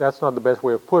that's not the best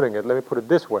way of putting it. Let me put it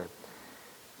this way.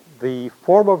 The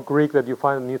form of Greek that you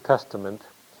find in the New Testament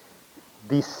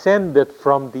descended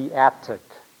from the Attic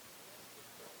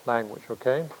language,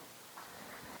 okay?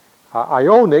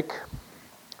 Ionic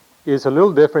is a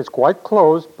little different. It's quite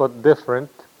close, but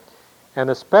different, and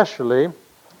especially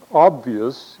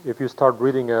obvious if you start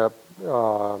reading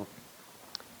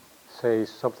say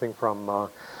something from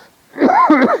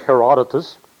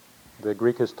Herodotus, the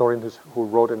Greek historian who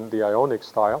wrote in the Ionic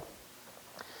style.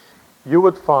 You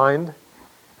would find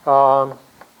that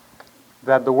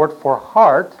the word for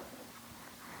heart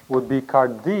would be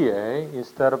cardiae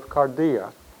instead of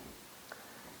cardia.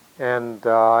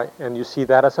 And you see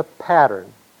that as a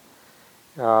pattern.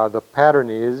 The pattern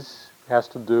has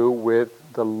to do with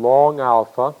the long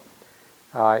alpha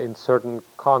in certain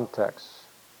contexts.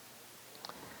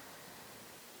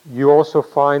 You also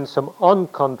find some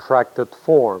uncontracted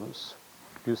forms.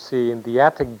 You see, in the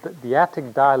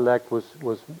Attic dialect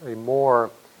was a more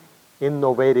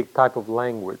innovative type of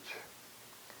language.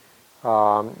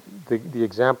 The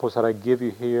examples that I give you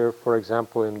here, for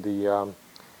example, in the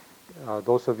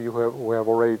those of you who have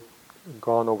already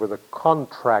gone over the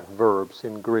contract verbs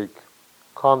in Greek,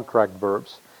 contract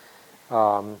verbs.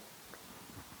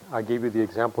 I gave you the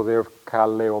example there of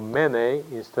kaleomene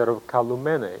instead of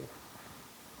kalumene.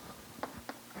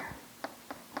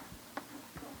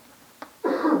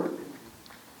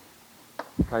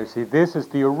 Now you see, this is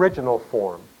the original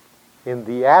form. In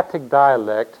the Attic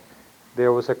dialect,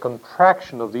 there was a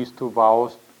contraction of these two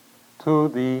vowels to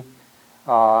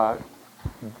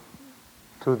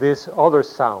this other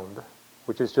sound,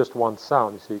 which is just one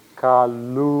sound. You see,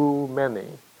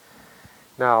 kalumene.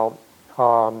 Now,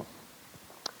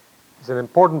 it's an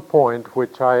important point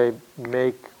which I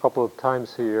make a couple of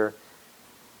times here.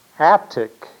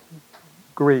 Attic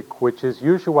Greek, which is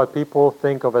usually what people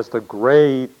think of as the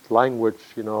great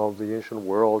language, of the ancient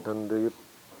world and the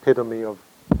epitome of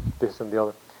this and the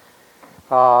other,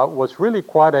 was really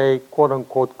quite a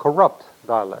quote-unquote corrupt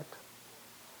dialect.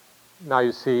 Now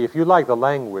you see, if you like the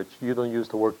language, you don't use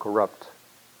the word corrupt.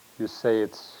 You say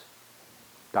it's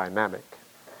dynamic.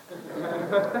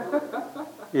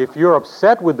 If you're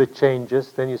upset with the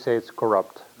changes, then you say it's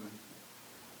corrupt.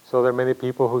 So there are many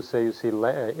people who say, you see,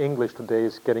 English today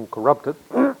is getting corrupted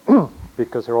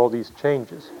because there are all these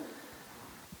changes.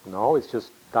 No, it's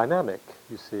just dynamic,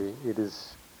 you see. It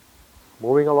is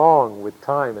moving along with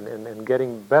time and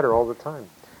getting better all the time.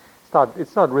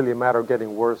 It's not really a matter of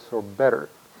getting worse or better.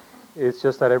 It's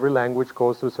just that every language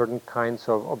goes through certain kinds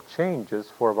of changes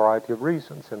for a variety of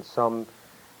reasons, and some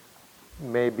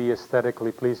may be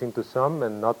aesthetically pleasing to some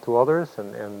and not to others,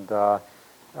 and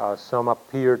some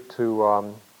appear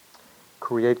to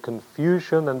create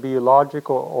confusion and be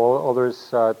illogical, or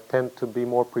others tend to be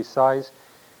more precise.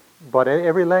 But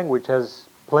every language has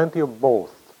plenty of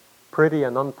both, pretty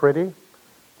and unpretty,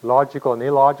 logical and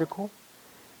illogical.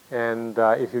 And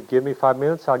if you give me 5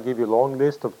 minutes, I'll give you a long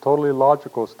list of totally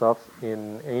logical stuff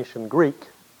in ancient Greek,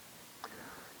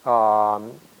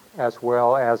 as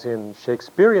well as in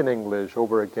Shakespearean English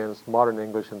over against modern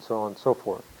English, and so on and so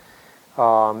forth.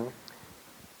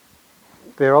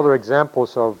 There are other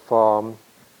examples of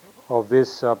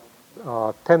this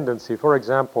tendency. For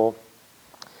example,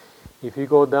 if you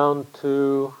go down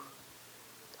to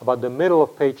about the middle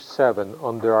of page 7,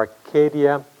 under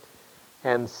Arcadia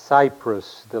and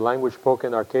Cyprus, the language spoken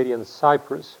in Arcadia and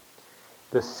Cyprus,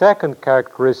 the second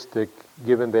characteristic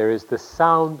given there is the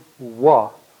sound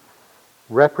wa,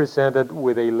 represented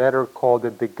with a letter called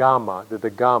the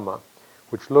degama,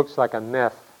 which looks like an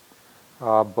F,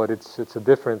 but it's a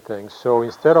different thing. So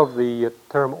instead of the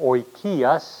term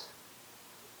oikias,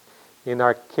 in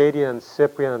Arcadian and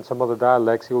Cyprian and some other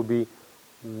dialects, it will be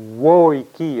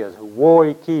woikias,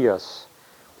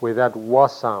 with that wa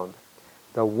sound.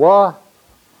 The wa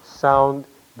sound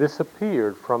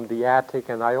disappeared from the Attic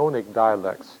and Ionic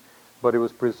dialects, but it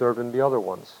was preserved in the other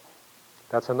ones.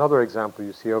 That's another example,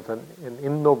 you see, of an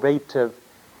innovative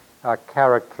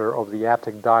character of the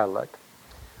Attic dialect.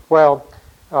 Well,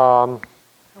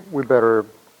 we better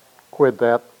quit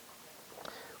that.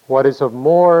 What is of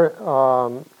more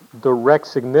direct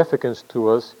significance to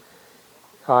us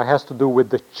has to do with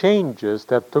the changes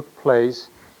that took place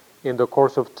in the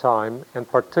course of time, and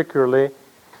particularly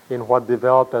in what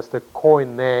developed as the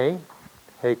Koine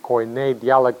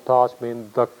dialectos, meaning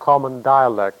the common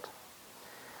dialect.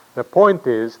 The point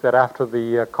is that after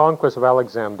the conquest of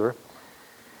Alexander,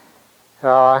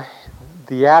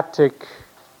 the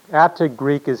Attic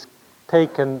Greek is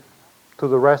taken to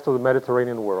the rest of the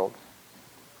Mediterranean world,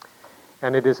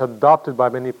 and it is adopted by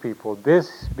many people.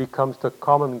 This becomes the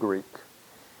common Greek.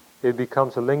 It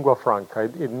becomes a lingua franca.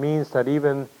 It means that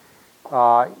even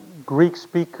Greek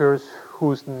speakers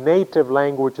whose native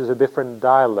language is a different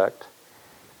dialect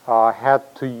had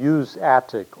to use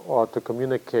Attic or to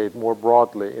communicate more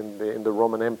broadly in the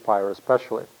Roman Empire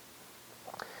especially.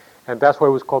 And that's why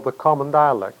it was called the common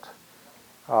dialect.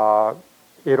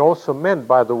 It also meant,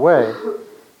 by the way,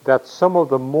 that some of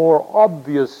the more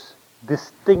obvious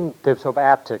distinctives of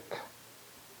Attic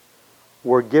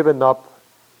were given up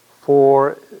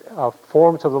for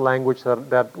forms of the language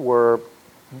that were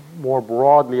more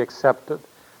broadly accepted.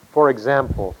 For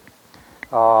example,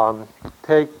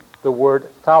 take the word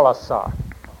thalassa.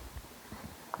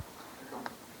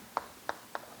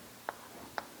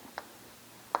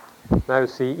 Now you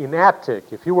see, in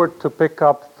Attic, if you were to pick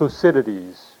up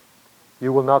Thucydides,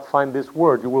 you will not find this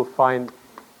word. You will find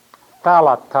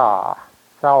thalata.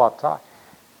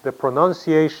 The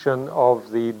pronunciation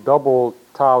of the double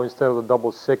tau instead of the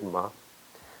double sigma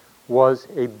was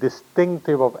a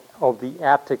distinctive of the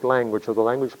Attic language, of the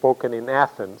language spoken in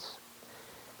Athens.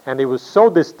 And it was so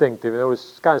distinctive, it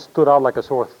was kind of stood out like a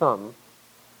sore thumb.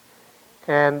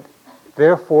 And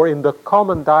therefore, in the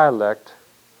common dialect,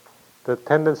 the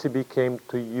tendency became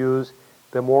to use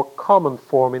the more common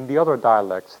form in the other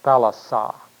dialects,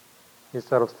 thalassa,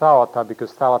 instead of thalata,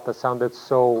 because thalata sounded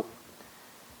so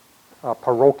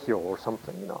parochial or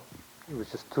something, you know. It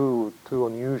was just too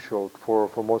unusual for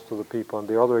most of the people, and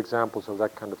there are other examples of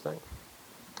that kind of thing.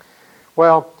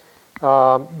 Well,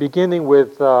 beginning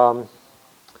with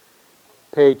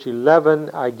page 11,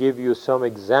 I give you some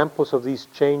examples of these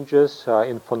changes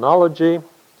in phonology.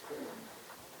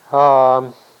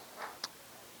 How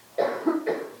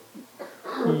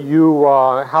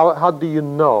do you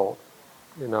know?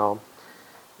 You know,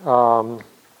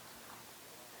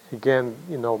 again,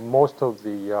 you know, most of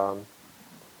the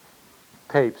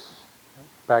tapes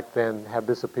back then have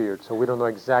disappeared, so we don't know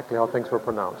exactly how things were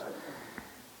pronounced.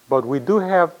 But we do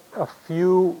have a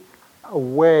few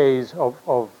ways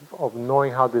of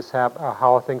knowing how this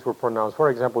how things were pronounced. For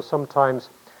example, sometimes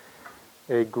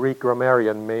a Greek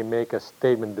grammarian may make a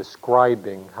statement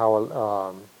describing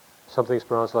how something is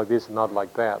pronounced like this and not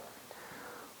like that.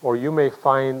 or you may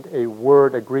find a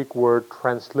word, a Greek word,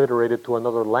 transliterated to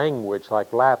another language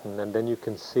like Latin, and then you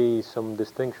can see some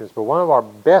distinctions. But one of our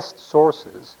best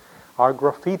sources are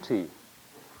graffiti.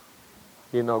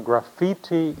 You know,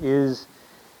 graffiti is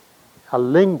a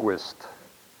linguist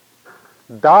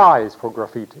dies for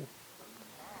graffiti,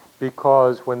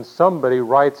 because when somebody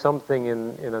writes something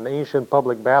in an ancient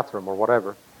public bathroom or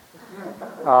whatever,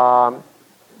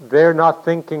 they're not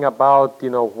thinking about, you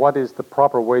know, what is the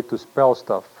proper way to spell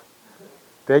stuff.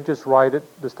 They just write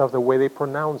the stuff the way they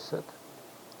pronounce it.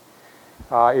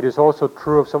 It is also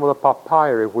true of some of the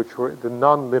papyri, which were the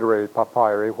non-literated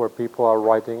papyri, where people are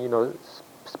writing, you know,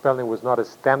 spelling was not as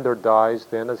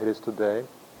standardized then as it is today.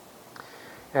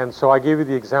 And so I give you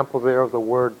the example there of the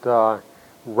word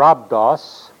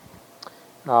rhabdos,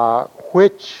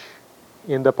 which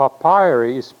in the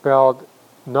papyri is spelled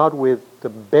not with the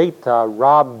beta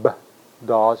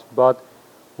rhabdos, but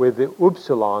with the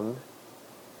upsilon.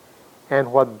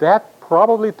 And what that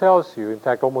probably tells you, in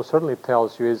fact almost certainly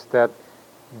tells you, is that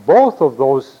both of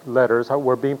those letters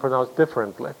were being pronounced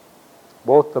differently,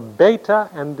 both the beta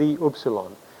and the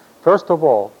upsilon. First of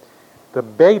all, the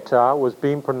beta was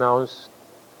being pronounced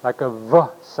like a V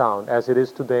sound, as it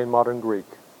is today in modern Greek.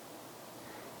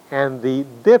 And the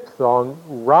diphthong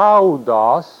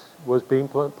raudos was being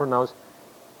pronounced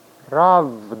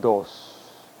ravdos,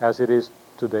 as it is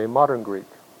today in modern Greek.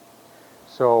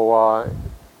 So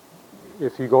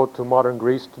if you go to modern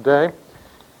Greece today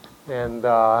and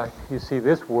you see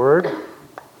this word,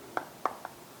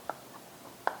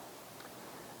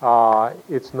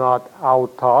 it's not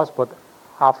autos but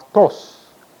aftos.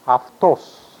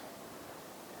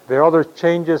 There are other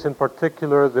changes, in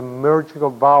particular the merging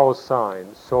of vowel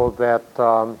signs, so that,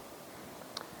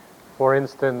 for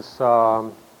instance,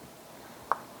 all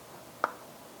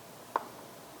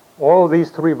of these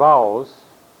three vowels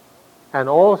and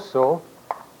also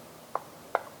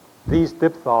these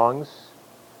diphthongs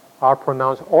are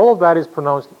pronounced, all of that is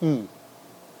pronounced E.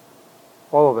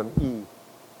 All of them, E.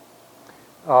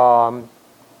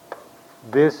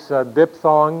 This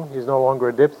diphthong is no longer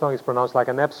a diphthong, it's pronounced like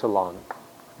an epsilon.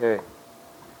 A,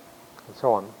 and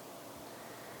so on.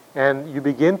 And you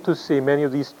begin to see many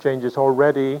of these changes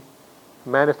already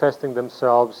manifesting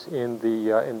themselves in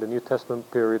the New Testament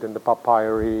period, in the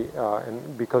papyri,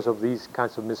 and because of these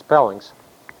kinds of misspellings.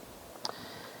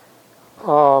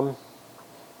 Well,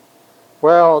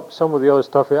 some of the other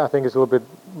stuff I think is a little bit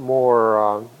more,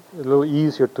 a little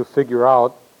easier to figure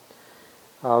out.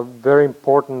 Very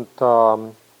important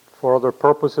for other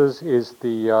purposes is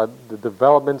the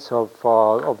developments of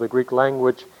the Greek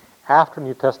language after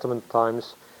New Testament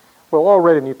times. Well,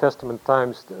 already in New Testament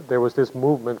times there was this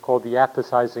movement called the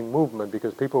Atticizing movement,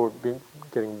 because people were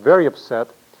getting very upset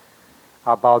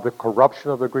about the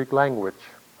corruption of the Greek language.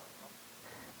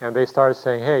 And they started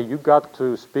saying, hey, you got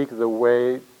to speak the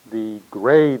way the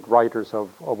great writers of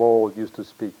old used to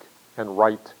speak and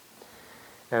write.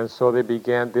 And so they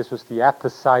began, this was the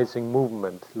Atticizing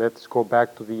movement. Let's go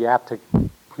back to the Attic,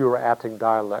 pure Attic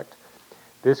dialect.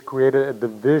 This created a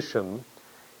division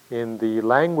in the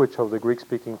language of the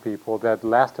Greek-speaking people that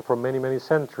lasted for many, many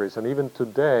centuries. And even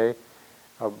today,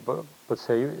 but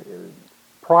say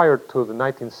prior to the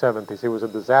 1970s, it was a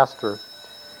disaster.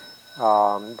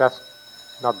 That's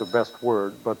not the best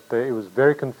word, but it was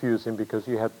very confusing because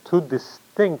you had two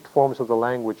distinct forms of the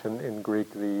language in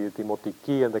Greek, the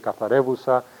Demotiki and the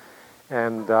Katharevousa,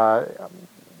 and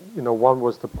one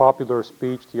was the popular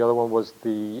speech, the other one was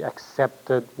the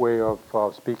accepted way of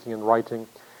speaking and writing,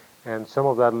 and some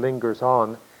of that lingers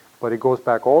on, but it goes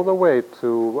back all the way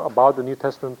to about the New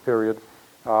Testament period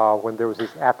when there was this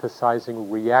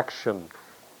Atticizing reaction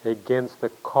against the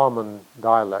common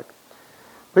dialect.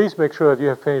 Please make sure that you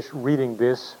have finished reading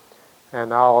this,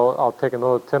 and I'll take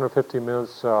another 10 or 15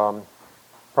 minutes,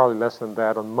 probably less than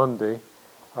that, on Monday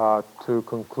to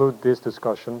conclude this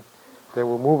discussion. Then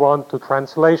we'll move on to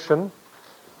translation,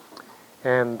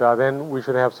 and then we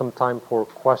should have some time for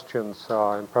questions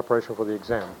in preparation for the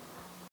exam.